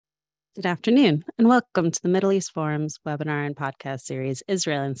Good afternoon, and welcome to the Middle East Forum's webinar and podcast series,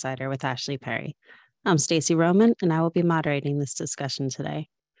 Israel Insider with Ashley Perry. I'm Stacey Roman, and I will be moderating this discussion today.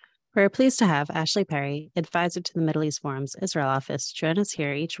 We're pleased to have Ashley Perry, advisor to the Middle East Forum's Israel office, join us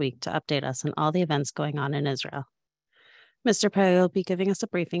here each week to update us on all the events going on in Israel. Mr. Perry will be giving us a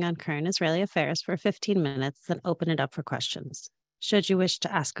briefing on current Israeli affairs for 15 minutes, then open it up for questions. Should you wish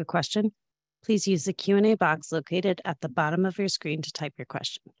to ask a question, please use the Q&A box located at the bottom of your screen to type your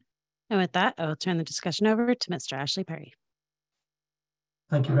question. And with that, I will turn the discussion over to Mr. Ashley Perry.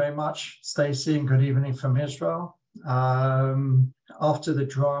 Thank you very much, Stacey, and good evening from Israel. After the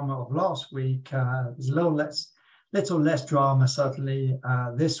drama of last week, there's a little less drama certainly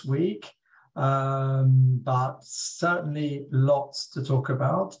this week, but certainly lots to talk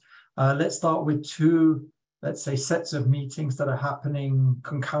about. Let's start with two, let's say, sets of meetings that are happening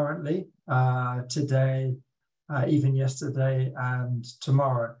concurrently today, even yesterday and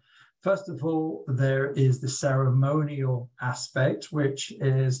tomorrow. First of all, there is the ceremonial aspect, which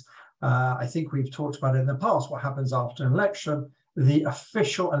is, I think we've talked about in the past, what happens after an election. The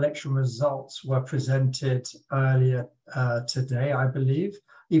official election results were presented earlier today, I believe,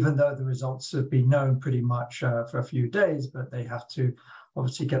 even though the results have been known pretty much for a few days, but they have to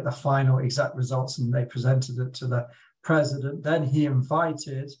obviously get the final exact results, and they presented it to the president. Then he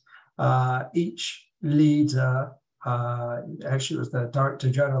invited each leader, actually it was the Director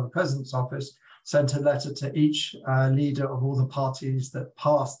General of the President's Office, sent a letter to each leader of all the parties that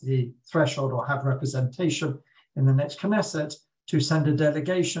passed the threshold or have representation in the next Knesset to send a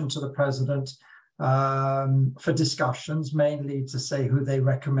delegation to the President for discussions, mainly to say who they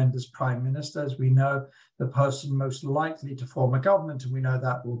recommend as Prime Minister. As we know, the person most likely to form a government, and we know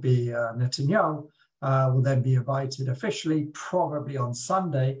that will be Netanyahu, will then be invited officially, probably on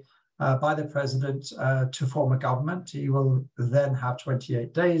Sunday, by the president to form a government. He will then have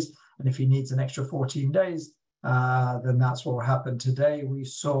 28 days. And if he needs an extra 14 days, then that's what will happen today. We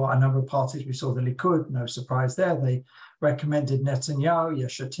saw a number of parties. We saw the Likud, no surprise there. They recommended Netanyahu.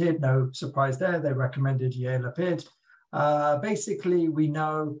 Yesh Atid, no surprise there. They recommended Yair Lapid. Basically, we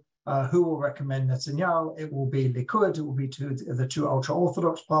know who will recommend Netanyahu. It will be Likud. It will be the two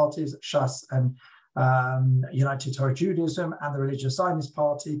ultra-orthodox parties, Shas and United Torah Judaism, and the Religious Zionist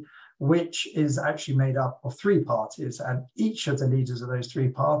Party, which is actually made up of three parties, and each of the leaders of those three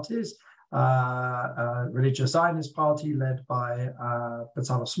parties, Religious Zionist Party led by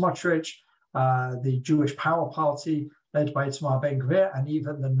Bezalel Smotrich, the Jewish Power Party led by Itamar Ben-Gvir, and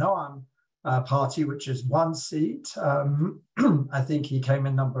even the Noam Party, which is one seat. I think he came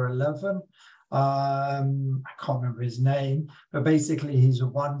in number 11. I can't remember his name, but basically he's a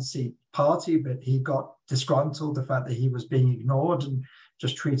one-seat party, but he got disgruntled the fact that he was being ignored and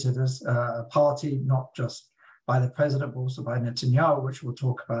just treated as a party, not just by the president, but also by Netanyahu, which we'll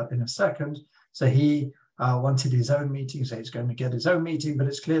talk about in a second. So he wanted his own meeting, so he's going to get his own meeting, but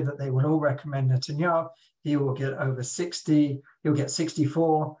it's clear that they will all recommend Netanyahu. He will get over 60, he'll get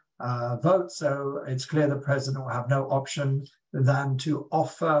 64 votes, so it's clear the president will have no option than to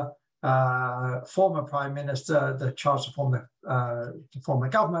offer former prime minister the chance to form a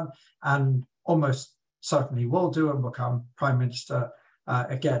government, and almost certainly will do and become prime minister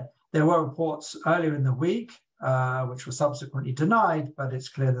again. There were reports earlier in the week, which were subsequently denied, but it's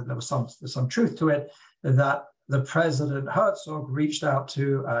clear that there was some truth to it, that the president Herzog reached out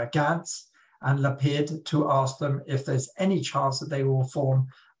to Gantz and Lapid to ask them if there's any chance that they will form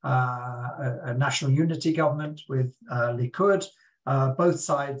a national unity government with Likud. Both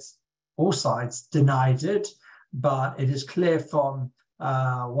sides, all sides denied it, but it is clear from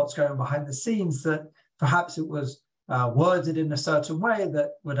what's going on behind the scenes that perhaps it was worded in a certain way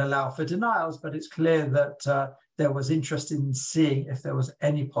that would allow for denials, but it's clear that there was interest in seeing if there was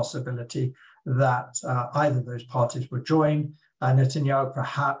any possibility that either of those parties would join Netanyahu.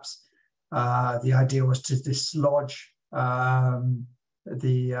 Perhaps the idea was to dislodge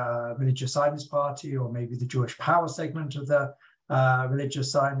the Religious Zionist Party, or maybe the Jewish Power segment of the Religious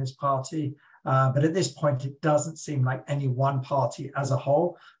Zionist Party. But at this point, it doesn't seem like any one party as a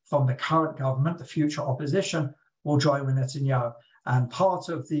whole from the current government, the future opposition, will join with Netanyahu. And part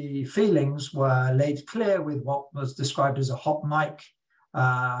of the feelings were laid clear with what was described as a hot mic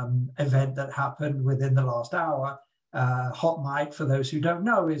event that happened within the last hour. Hot mic, for those who don't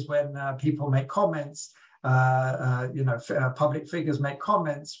know, is when people make comments, public figures make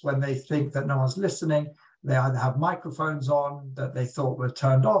comments when they think that no one's listening. They either have microphones on that they thought were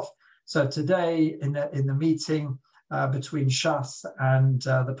turned off. So today in the meeting between Shas and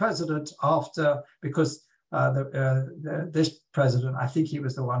the president, because this president, I think he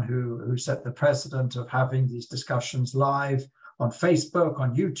was the one who set the precedent of having these discussions live on Facebook,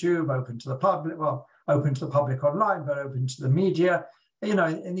 on YouTube, open to the public, well, open to the public online, but open to the media. You know,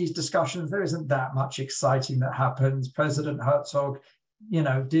 in these discussions, there isn't that much exciting that happens. President Herzog, you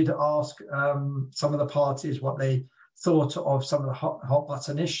know, did ask some of the parties what they thought of some of the hot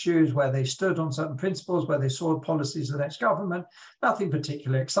button issues, where they stood on certain principles, where they saw policies of the next government. Nothing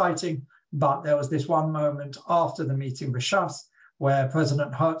particularly exciting, but there was this one moment after the meeting with Shas where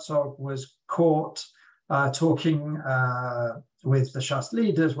President Herzog was caught talking with the Shas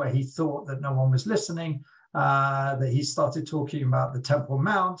leaders, where he thought that no one was listening, that he started talking about the Temple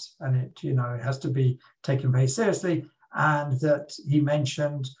Mount, and it, you know, it has to be taken very seriously, and that he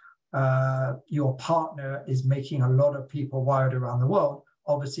mentioned your partner is making a lot of people worried around the world,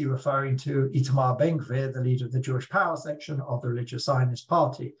 obviously referring to Itamar Ben-Gvir, the leader of the Jewish power section of the Religious Zionist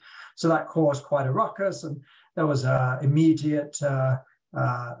Party. So that caused quite a ruckus, and there was an immediate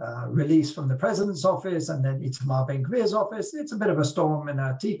release from the president's office and then Itamar Ben-Gvir's office. It's a bit of a storm in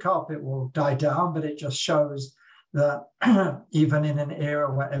a teacup. It will die down, but it just shows that even in an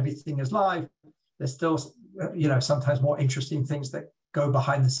era where everything is live, there's still, you know, sometimes more interesting things that go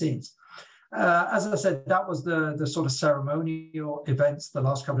behind the scenes. As I said, that was the sort of ceremonial events the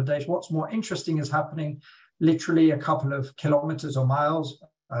last couple of days. What's more interesting is happening literally a couple of kilometers or miles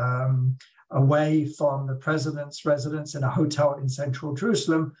away from the president's residence in a hotel in central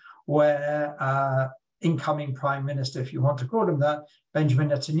Jerusalem, where incoming prime minister, if you want to call him that, Benjamin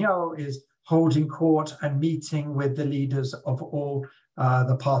Netanyahu, is holding court and meeting with the leaders of all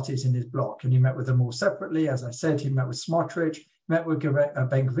the parties in his bloc. And he met with them all separately. As I said, he met with Smotrich, met with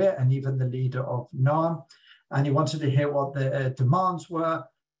Ben-Gvir, and even the leader of Noam. And he wanted to hear what their demands were,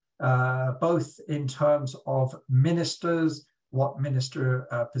 both in terms of ministers, what minister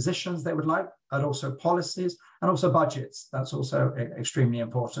positions they would like, and also policies, and also budgets. That's also extremely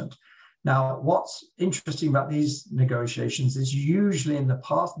important. Now, what's interesting about these negotiations is usually in the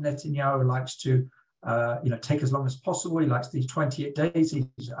past, Netanyahu likes to take as long as possible. He likes these 28 days.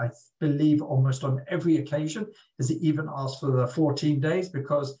 I believe almost on every occasion, has he even asked for the 14 days,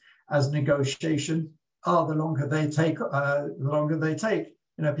 because as negotiation, the longer they take, the longer they take.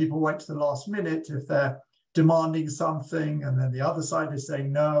 You know, people wait to the last minute if they're demanding something, and then the other side is saying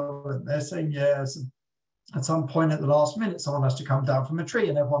no, and they're saying yes. And at some point at the last minute, someone has to come down from a tree,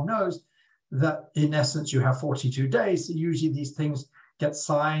 and everyone knows that in essence you have 42 days. So usually these things get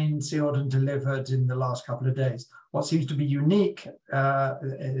signed, sealed, and delivered in the last couple of days. What seems to be unique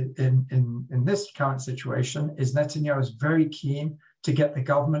in this current situation is Netanyahu is very keen to get the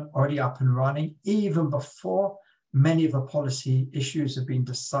government already up and running, even before many of the policy issues have been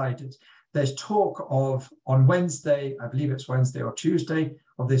decided. There's talk of, on Wednesday, I believe it's Wednesday or Tuesday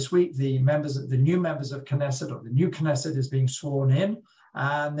of this week, the new members of Knesset, or the new Knesset, is being sworn in.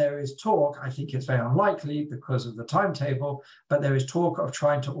 And there is talk, I think it's very unlikely because of the timetable, but there is talk of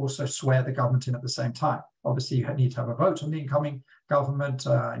trying to also swear the government in at the same time. Obviously, you need to have a vote on the incoming government,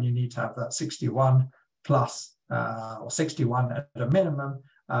 and you need to have that 61 plus, or 61 at a minimum,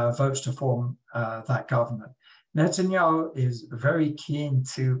 votes to form that government. Netanyahu is very keen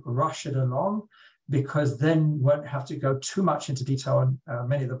to rush it along, because then won't have to go too much into detail on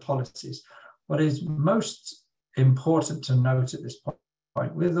many of the policies. What is most important to note at this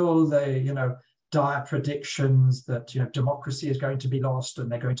point, with all the dire predictions that democracy is going to be lost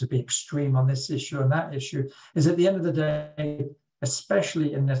and they're going to be extreme on this issue and that issue, is at the end of the day,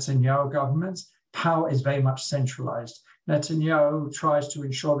 especially in Netanyahu governments, power is very much centralized. Netanyahu tries to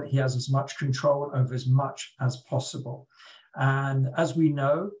ensure that he has as much control over as much as possible. And as we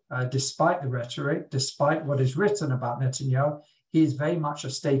know, despite the rhetoric, despite what is written about Netanyahu, he is very much a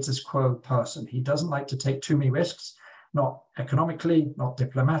status quo person. He doesn't like to take too many risks, not economically, not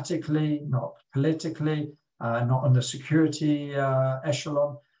diplomatically, not politically, not on the security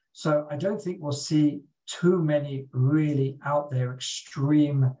echelon. So I don't think we'll see too many really out there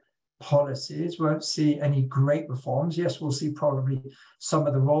extreme policies. Won't see any great reforms. Yes, we'll see probably some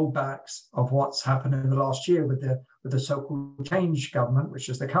of the rollbacks of what's happened in the last year with the so-called change government, which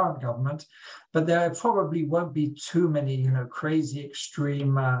is the current government, but there probably won't be too many crazy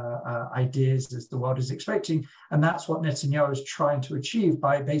extreme ideas as the world is expecting. And that's what Netanyahu is trying to achieve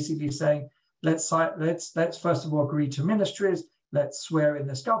by basically saying, let's first of all agree to ministries, let's swear in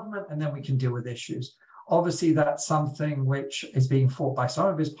this government, and then we can deal with issues. Obviously, that's something which is being fought by some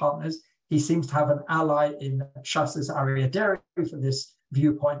of his partners. He seems to have an ally in Shas's Aryeh Deri for this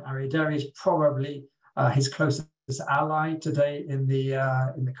viewpoint. Aryeh Deri is probably his closest ally today in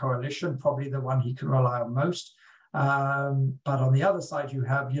the coalition, probably the one he can rely on most. But on the other side, you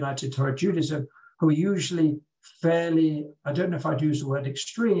have United Torah Judaism, who are usually fairly, I don't know if I'd use the word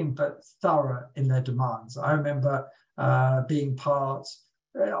extreme, but thorough in their demands. I remember being part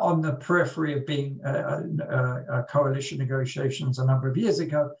on the periphery of being coalition negotiations a number of years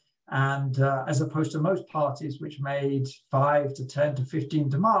ago. And as opposed to most parties, which made 5 to 10 to 15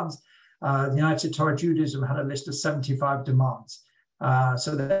 demands, the United Torah Judaism had a list of 75 demands.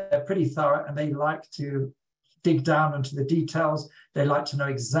 So they're pretty thorough, and they like to dig down into the details. They like to know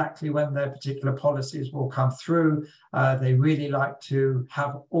exactly when their particular policies will come through. They really like to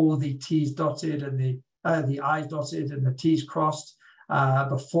have all the T's dotted and the I's dotted and the T's crossed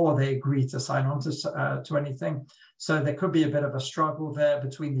before they agree to sign on to anything. So there could be a bit of a struggle there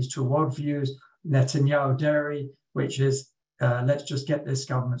between these two worldviews, Netanyahu-Deri, which is let's just get this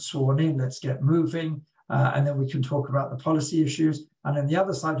government sworn in, let's get moving, and then we can talk about the policy issues. And on the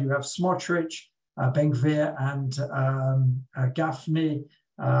other side, you have Smotrich, Ben Gvir, and Gafni,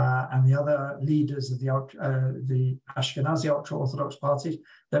 and the other leaders of the Ashkenazi ultra-orthodox parties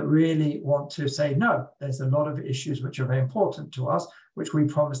that really want to say, no, there's a lot of issues which are very important to us, which we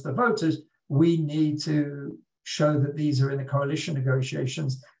promised the voters. We need to show that these are in the coalition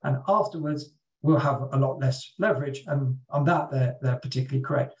negotiations, and afterwards we'll have a lot less leverage. And on that, they're particularly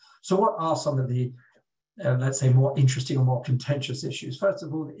correct. So what are some of the, let's say, more interesting or more contentious issues? First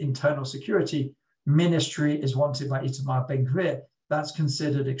of all, the internal security ministry is wanted by Itamar Ben Gvir. That's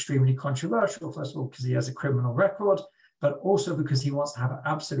considered extremely controversial, first of all, because he has a criminal record, but also because he wants to have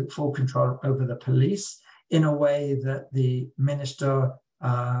absolute full control over the police in a way that the Minister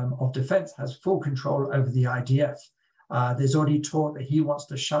of Defense has full control over the IDF. There's already talk that he wants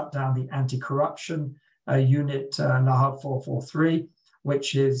to shut down the anti-corruption unit, Lahab 443,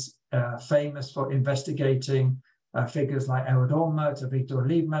 which is famous for investigating figures like Ehud Olmert, Avigdor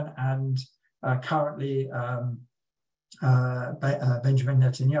Lieberman, and currently Benjamin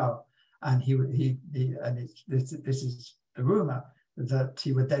Netanyahu. And this is the rumor that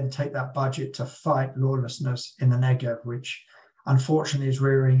he would then take that budget to fight lawlessness in the Negev, which unfortunately is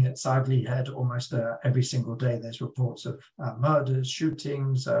rearing its ugly head almost every single day. There's reports of murders,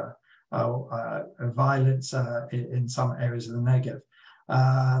 shootings, violence in some areas of the Negev.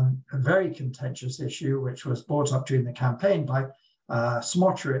 A very contentious issue, which was brought up during the campaign by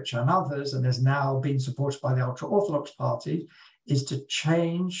Smotrich and others, and has now been supported by the ultra-orthodox party, is to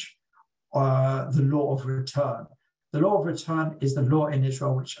change the law of return. The law of return is the law in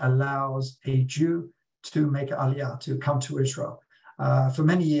Israel which allows a Jew to make aliyah, to come to Israel. For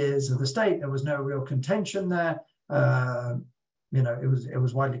many years of the state, there was no real contention there. It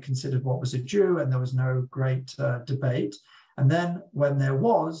was widely considered what was a Jew, and there was no great debate. And then when there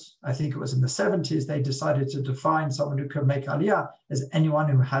was, I think it was in the 70s, they decided to define someone who could make aliyah as anyone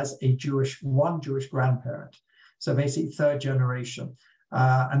who has one Jewish grandparent. So basically third generation.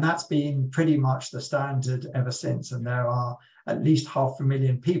 And that's been pretty much the standard ever since. And there are at least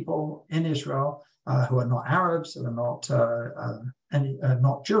 500,000 people in Israel who are not Arabs, who are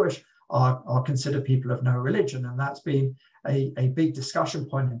not Jewish, are considered people of no religion. And that's been a big discussion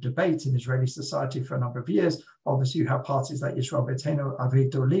point and debate in Israeli society for a number of years. Obviously, you have parties like Yisrael Beitenu,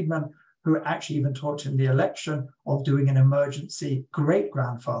 Avigdor Lieberman, who actually even talked in the election of doing an emergency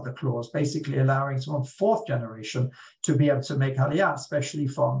great-grandfather clause, basically allowing someone fourth generation to be able to make aliyah, especially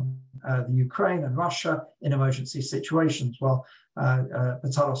from the Ukraine and Russia in emergency situations. Well,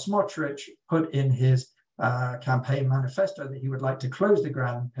 Bezalel Smotrich put in his campaign manifesto that he would like to close the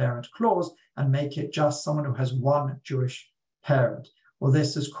grandparent clause and make it just someone who has one Jewish parent. Well,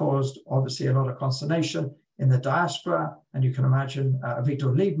 this has caused obviously a lot of consternation in the diaspora, and you can imagine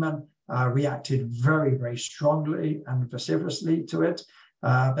Avigdor Lieberman reacted very, very strongly and vociferously to it.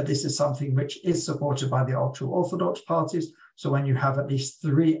 But this is something which is supported by the ultra-orthodox parties. So when you have at least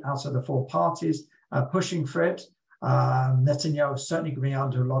 3 out of the 4 parties pushing for it, Netanyahu is certainly going to be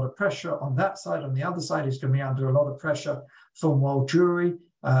under a lot of pressure on that side. On the other side, he's going to be under a lot of pressure from world Jewry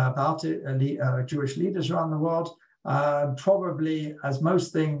about it, Jewish leaders around the world. Probably, as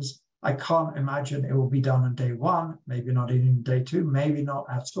most things, I can't imagine it will be done on day 1, maybe not even day 2, maybe not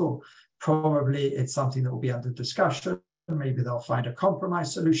at all. Probably it's something that will be under discussion. Maybe they'll find a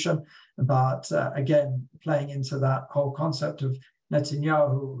compromise solution. But again, playing into that whole concept of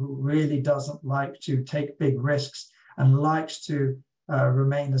Netanyahu, who really doesn't like to take big risks and likes to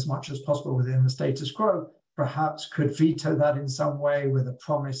remain as much as possible within the status quo, perhaps could veto that in some way with a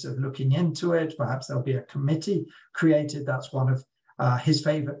promise of looking into it. Perhaps there'll be a committee created. That's one of his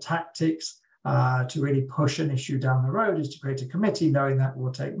favorite tactics to really push an issue down the road, is to create a committee, knowing that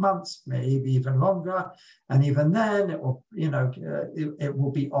will take months, maybe even longer. And even then it will, it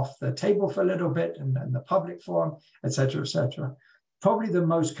will be off the table for a little bit and the public forum, et cetera, et cetera. Probably the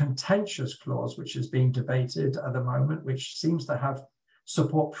most contentious clause, which is being debated at the moment, which seems to have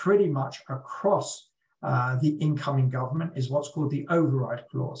support pretty much across the incoming government is what's called the override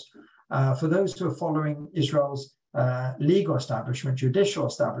clause. For those who are following Israel's legal establishment, judicial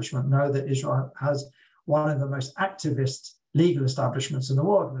establishment, know that Israel has one of the most activist legal establishments in the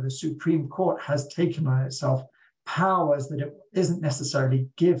world, where the Supreme Court has taken on itself powers that it isn't necessarily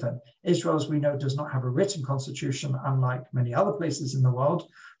given. Israel, as we know, does not have a written constitution, unlike many other places in the world.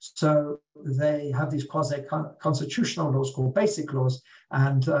 So they have these quasi-constitutional laws called basic laws.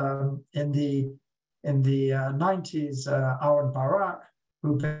 And in the 90s, Aaron Barak,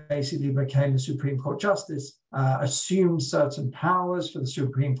 who basically became the Supreme Court justice, assumed certain powers for the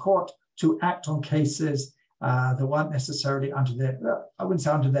Supreme Court to act on cases that weren't necessarily under their, I wouldn't say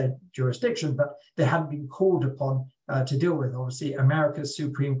under their jurisdiction, but they hadn't been called upon to deal with. Obviously, America's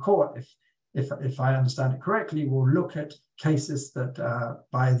Supreme Court, if I understand it correctly, will look at cases that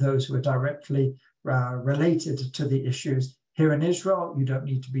by those who are directly related to the issues. Here in Israel, you don't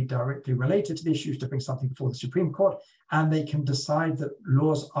need to be directly related to the issues to bring something before the Supreme Court, and they can decide that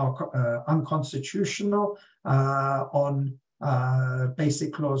laws are unconstitutional on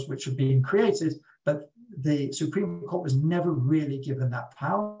basic laws which are being created. But the Supreme Court was never really given that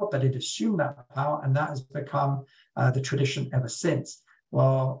power, but it assumed that power, and that has become the tradition ever since.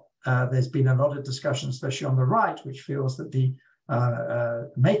 Well, there's been a lot of discussion, especially on the right, which feels that the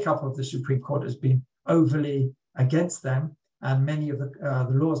makeup of the Supreme Court has been overly against them, and many of the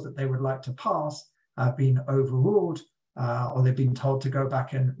laws that they would like to pass have been overruled, or they've been told to go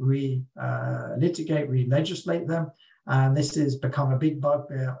back and re-litigate, re-legislate them. And this has become a big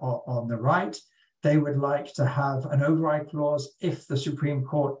bugbear on the right. They would like to have an override clause. If the Supreme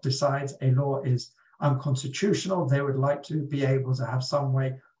Court decides a law is unconstitutional, they would like to be able to have some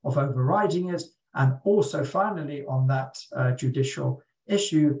way of overriding it. And also, finally, on that judicial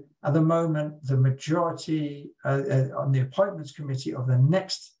issue, at the moment, the majority on the appointments committee of the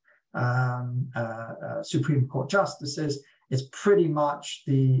next Supreme Court justices is pretty much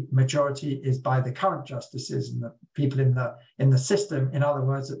the majority is by the current justices and the people in the system. In other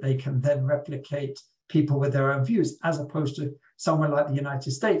words, that they can then replicate people with their own views, as opposed to somewhere like the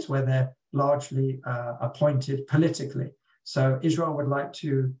United States, where they're largely appointed politically. So Israel would like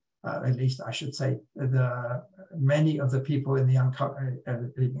to, at least I should say, many of the people in the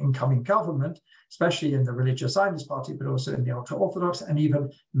incoming government, especially in the religious Zionist party, but also in the Ultra-orthodox, and even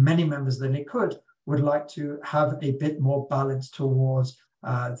many members of the Likud, would like to have a bit more balance towards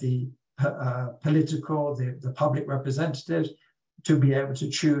the political, the public representatives, to be able to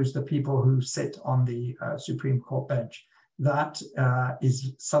choose the people who sit on the Supreme Court bench. That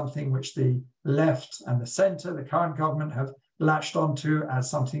is something which the left and the center, the current government, have latched onto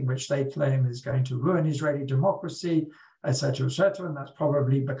as something which they claim is going to ruin Israeli democracy, et cetera, and that's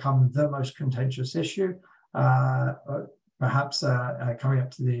probably become the most contentious issue, perhaps coming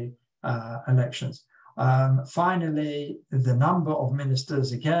up to the elections. Finally, the number of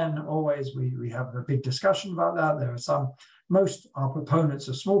ministers, again, always we have a big discussion about that. There are most are proponents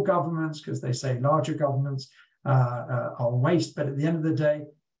of small governments because they say larger governments are waste, but at the end of the day,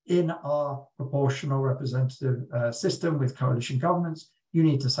 in our proportional representative system with coalition governments, you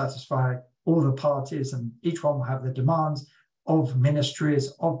need to satisfy all the parties, and each one will have the demands of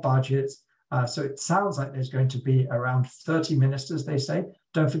ministries, of budgets. So it sounds like there's going to be around 30 ministers, they say.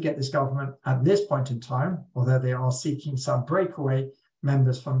 Don't forget, this government at this point in time, although they are seeking some breakaway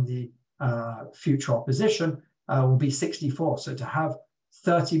members from the future opposition, will be 64. So to have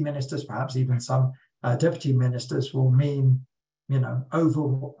 30 ministers, perhaps even some deputy ministers, will mean,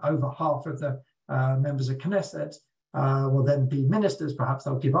 over half of the members of Knesset will then be ministers. Perhaps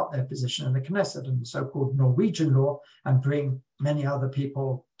they'll give up their position in the Knesset and the so-called Norwegian law and bring many other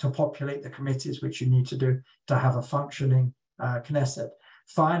people to populate the committees, which you need to do to have a functioning Knesset.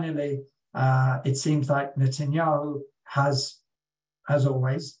 Finally, it seems like Netanyahu has, as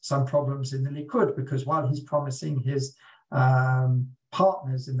always, some problems in the Likud, because while he's promising his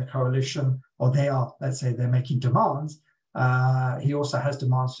partners in the coalition, or they are, let's say, they're making demands, he also has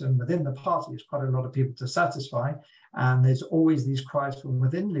demands from within the party. There's quite a lot of people to satisfy. And there's always these cries from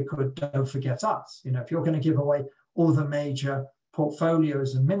within Likud, don't forget us. If you're going to give away all the major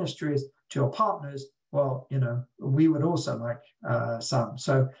portfolios and ministries to your partners, well, we would also like some.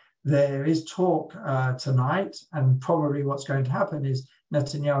 So there is talk tonight, and probably what's going to happen is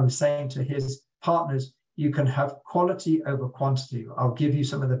Netanyahu saying to his partners, you can have quality over quantity. I'll give you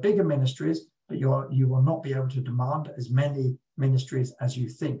some of the bigger ministries, but you will not be able to demand as many ministries as you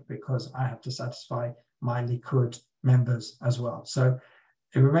think, because I have to satisfy my Likud members as well. So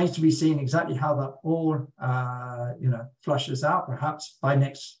it remains to be seen exactly how that all flushes out. Perhaps by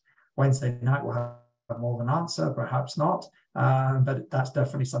next Wednesday night we'll have more of an answer, perhaps not, but that's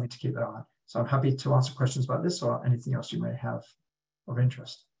definitely something to keep an eye on. So I'm happy to answer questions about this or anything else you may have of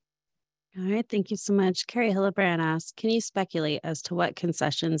interest. All right, thank you so much. Carrie Hillebrand asks, can you speculate as to what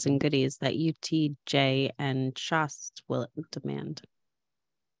concessions and goodies that UTJ and Shast will demand?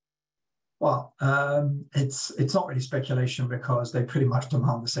 Well, it's not really speculation because they pretty much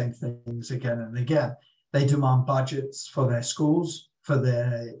demand the same things again and again. They demand budgets for their schools, for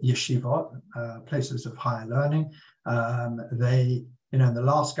their yeshivot, places of higher learning. They, in the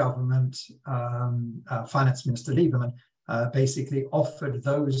last government, Finance Minister Lieberman basically offered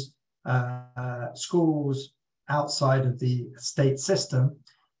those schools outside of the state system.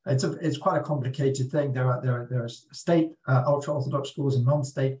 It's quite a complicated thing. There are state ultra-orthodox schools and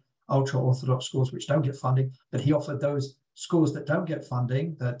non-state ultra-orthodox schools which don't get funding, but he offered those schools that don't get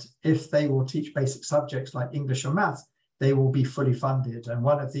funding that if they will teach basic subjects like English or maths, they will be fully funded. And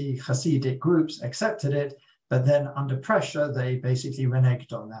one of the Hasidic groups accepted it, but then under pressure, they basically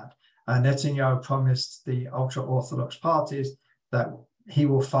reneged on that. Netanyahu promised the ultra-orthodox parties that he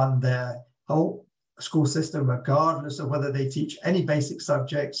will fund their whole school system regardless of whether they teach any basic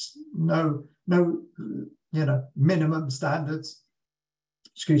subjects, no minimum standards,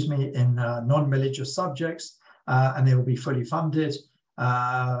 in non-religious subjects, and they will be fully funded.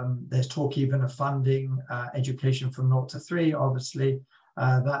 There's talk even of funding education from 0 to 3, obviously.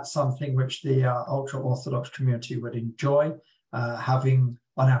 That's something which the ultra-Orthodox community would enjoy, having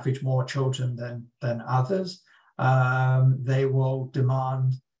on average more children than others. They will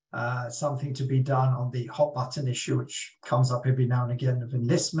demand something to be done on the hot button issue, which comes up every now and again, of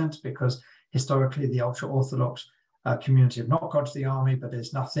enlistment, because historically the ultra-Orthodox community have not gone to the army, but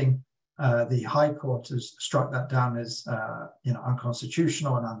there's nothing. The High Court has struck that down as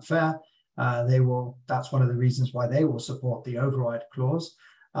unconstitutional and unfair. That's one of the reasons why they will support the override clause.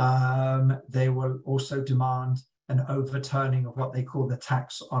 They will also demand an overturning of what they call the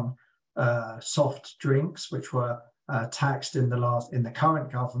tax on soft drinks, which were taxed in the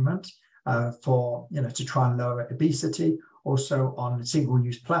current government to try and lower obesity. Also on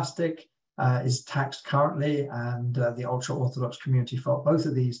single-use plastic is taxed currently, and the ultra-Orthodox community felt both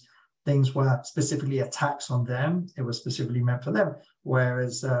of these things were specifically a tax on them. It was specifically meant for them,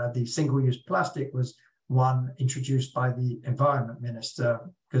 whereas the single-use plastic was one introduced by the environment minister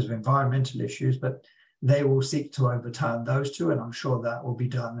because of environmental issues, but they will seek to overturn those two, and I'm sure that will be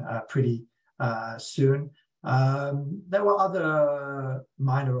done pretty soon. There were other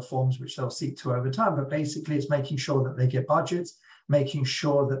minor reforms which they'll seek to overturn, but basically it's making sure that they get budgets, making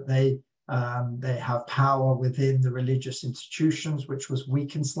sure that they have power within the religious institutions, which was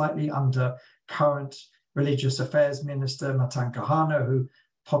weakened slightly under current religious affairs minister Matan Kahana, who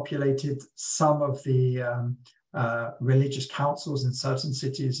populated some of the religious councils in certain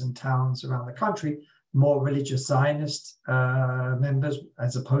cities and towns around the country, more religious Zionist members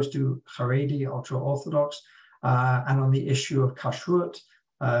as opposed to Haredi, ultra-Orthodox, and on the issue of kashrut,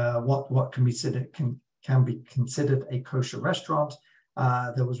 what can be considered a kosher restaurant.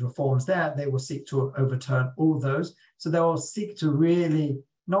 There was reforms there. They will seek to overturn all those. So they will seek to really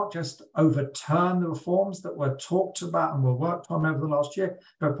not just overturn the reforms that were talked about and were worked on over the last year,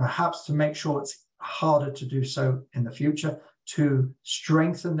 but perhaps to make sure it's harder to do so in the future, to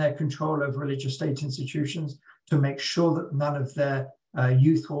strengthen their control over religious state institutions, to make sure that none of their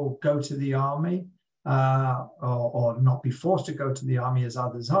youth will go to the army or not be forced to go to the army as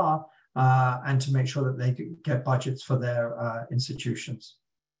others are, and to make sure that they get budgets for their institutions.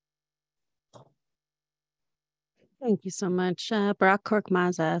 Thank you so much. Barak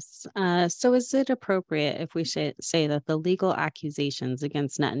Korkmaz asks, so is it appropriate if we say that the legal accusations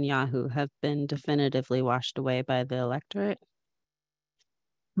against Netanyahu have been definitively washed away by the electorate?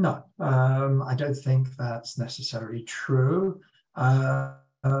 No, I don't think that's necessarily true.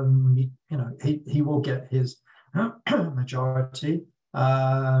 He will get his majority,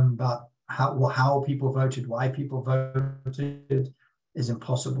 but how people voted, why people voted, is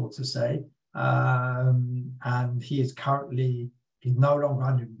impossible to say. And he's no longer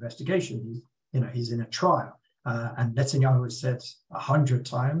under investigation. He's in a trial. And Netanyahu has said 100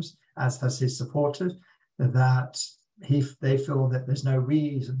 times, as has his supporters, that they feel that there's no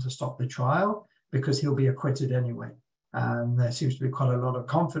reason to stop the trial because he'll be acquitted anyway. And there seems to be quite a lot of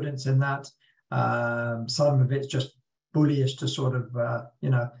confidence in that. Some of it's just bullish to sort of,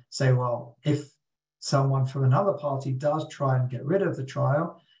 say, well, if someone from another party does try and get rid of the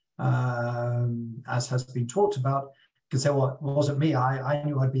trial, as has been talked about, can say, well, it wasn't me. I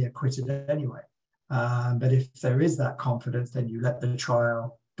knew I'd be acquitted anyway. But if there is that confidence, then you let the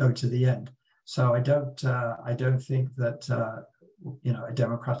trial go to the end. So I don't think that a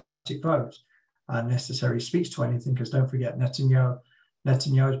democratic vote necessarily speaks to anything, because don't forget, Netanyahu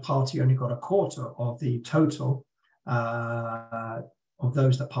Netanyahu's party only got a quarter of the total of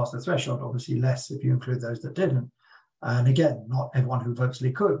those that passed the threshold, obviously less if you include those that didn't. And again, not everyone who votes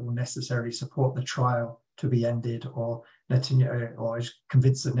Likud will necessarily support the trial to be ended or Netanyahu, or is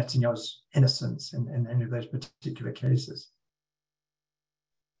convinced of Netanyahu's innocence in any of those particular cases.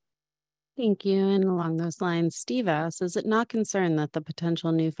 Thank you. And along those lines, Steve asks, is it not concerned that the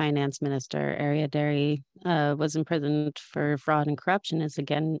potential new finance minister, Aryeh Deri, was imprisoned for fraud and corruption is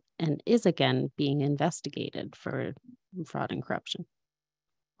again being investigated for fraud and corruption?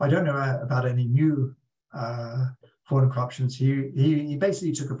 I don't know about any new fraud and corruptions. He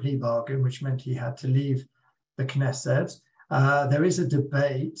basically took a plea bargain, which meant he had to leave the Knesset. There is a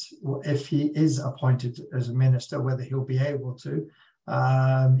debate if he is appointed as a minister, whether he'll be able to.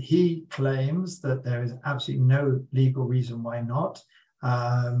 He claims that there is absolutely no legal reason why not.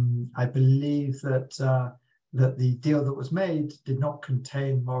 I believe that the deal that was made did not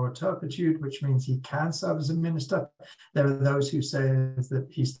contain moral turpitude, which means he can serve as a minister. There are those who say that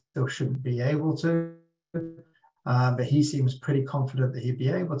he still shouldn't be able to, but he seems pretty confident that he'd be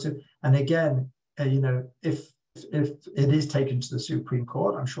able to. And again, if it is taken to the Supreme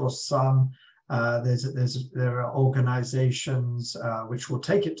Court, I'm sure there are organizations which will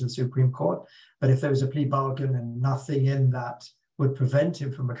take it to the Supreme Court. But if there was a plea bargain and nothing in that would prevent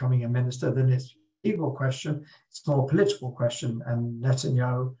him from becoming a minister, then it's a legal question. It's more a political question, and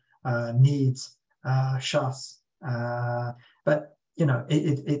Netanyahu needs Shas. But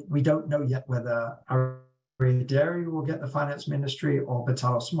we don't know yet whether Aryeh Deri will get the finance ministry or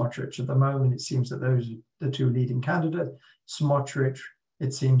Bezalel Smotrich. At the moment, it seems that those are the two leading candidates. Smotrich,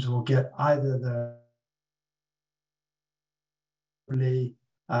 it seems, will get either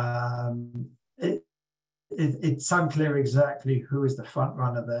it's unclear exactly who is the front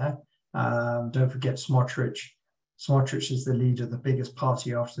runner there. Don't forget Smotrich. Smotrich is the leader of the biggest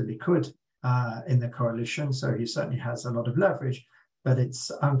party after Likud in the coalition, so he certainly has a lot of leverage. But it's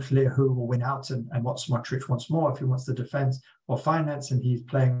unclear who will win out and what Smotrich wants more, if he wants the defense or finance, and he's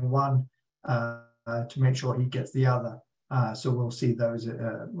playing one to make sure he gets the other. So we'll see those.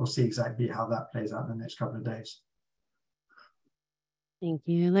 We'll see exactly how that plays out in the next couple of days. Thank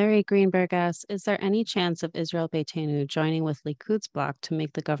you. Larry Greenberg asks, is there any chance of Israel Beitenu joining with Likud's bloc to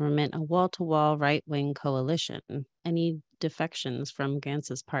make the government a wall-to-wall right-wing coalition? Any defections from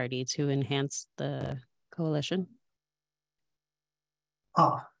Gantz's party to enhance the coalition?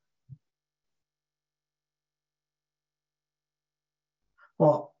 Well,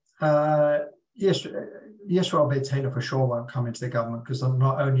 Yisrael Beitenu for sure won't come into the government, because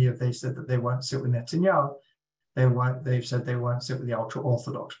not only have they said that they won't sit with Netanyahu, they've said they won't sit with the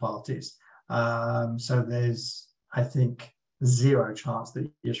ultra-orthodox parties. So there's, I think, zero chance that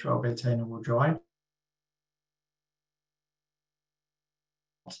Yisrael Beitenu will join.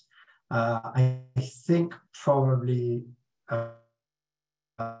 I think probably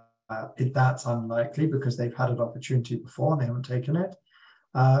that's unlikely, because they've had an opportunity before and they haven't taken it.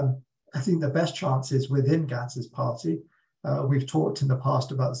 I think the best chance is within Gantz's party. We've talked in the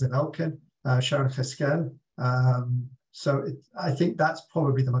past about Zev Elkin, Sharon Cheskel. I think that's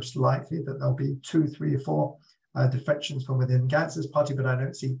probably the most likely, that there'll be 2, 3, or 4 defections from within Gantz's party, but I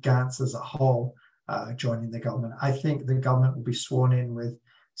don't see Gantz as a whole joining the government. I think the government will be sworn in with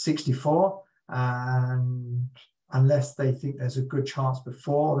 64, and unless they think there's a good chance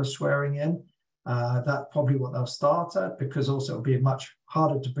before the swearing in, that's probably what they'll start at, because also it'll be much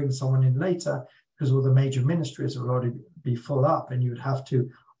harder to bring someone in later, because all the major ministries will already be full up, and you would have to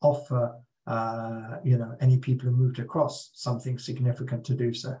offer any people who moved across something significant to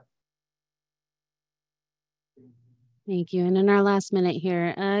do so. Thank you. And in our last minute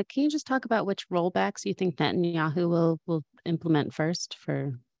here, can you just talk about which rollbacks you think Netanyahu will implement first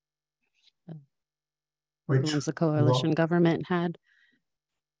for the ones the coalition government had?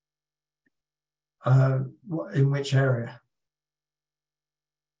 In which area?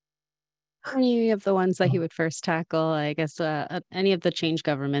 Any of the ones that he would first tackle, I guess, any of the change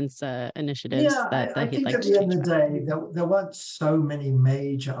government's initiatives that I he'd think like at to the change. end of the day, there weren't so many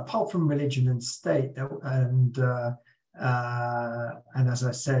major, apart from religion and state, and as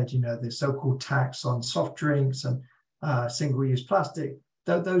I said, the so-called tax on soft drinks and single-use plastic,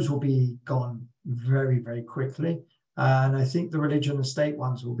 those will be gone very, very quickly. And I think the religion and state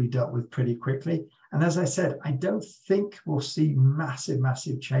ones will be dealt with pretty quickly. And as I said, I don't think we'll see massive,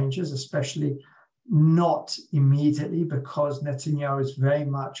 massive changes, especially not immediately, because Netanyahu is very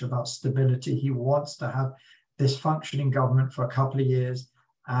much about stability. He wants to have this functioning government for a couple of years.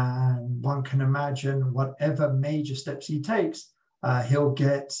 And one can imagine whatever major steps he takes, he'll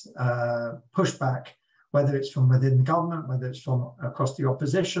get pushback whether it's from within the government, whether it's from across the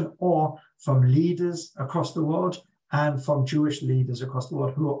opposition, or from leaders across the world, and from Jewish leaders across the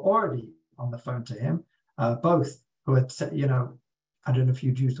world who are already on the phone to him, both who are, I don't know if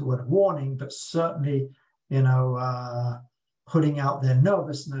you'd use the word warning, but certainly, putting out their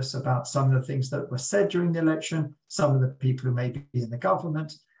nervousness about some of the things that were said during the election, some of the people who may be in the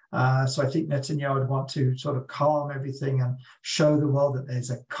government. So I think Netanyahu would want to sort of calm everything and show the world that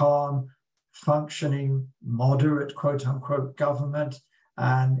there's a calm, functioning, moderate, quote unquote, government.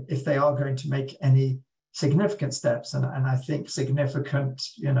 And if they are going to make any significant steps, and I think significant,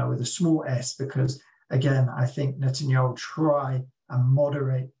 with a small s, because again, I think Netanyahu will try and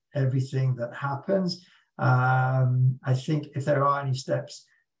moderate everything that happens. I think if there are any steps,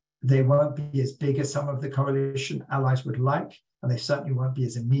 they won't be as big as some of the coalition allies would like, and they certainly won't be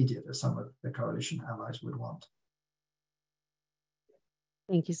as immediate as some of the coalition allies would want.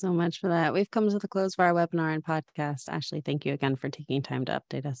 Thank you so much for that. We've come to the close of our webinar and podcast. Ashley, thank you again for taking time to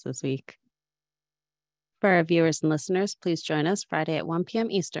update us this week. For our viewers and listeners, please join us Friday at 1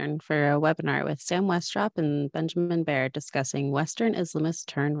 p.m. Eastern for a webinar with Sam Westrop and Benjamin Baird discussing Western Islamists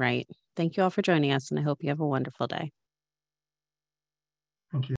Turn Right. Thank you all for joining us, and I hope you have a wonderful day.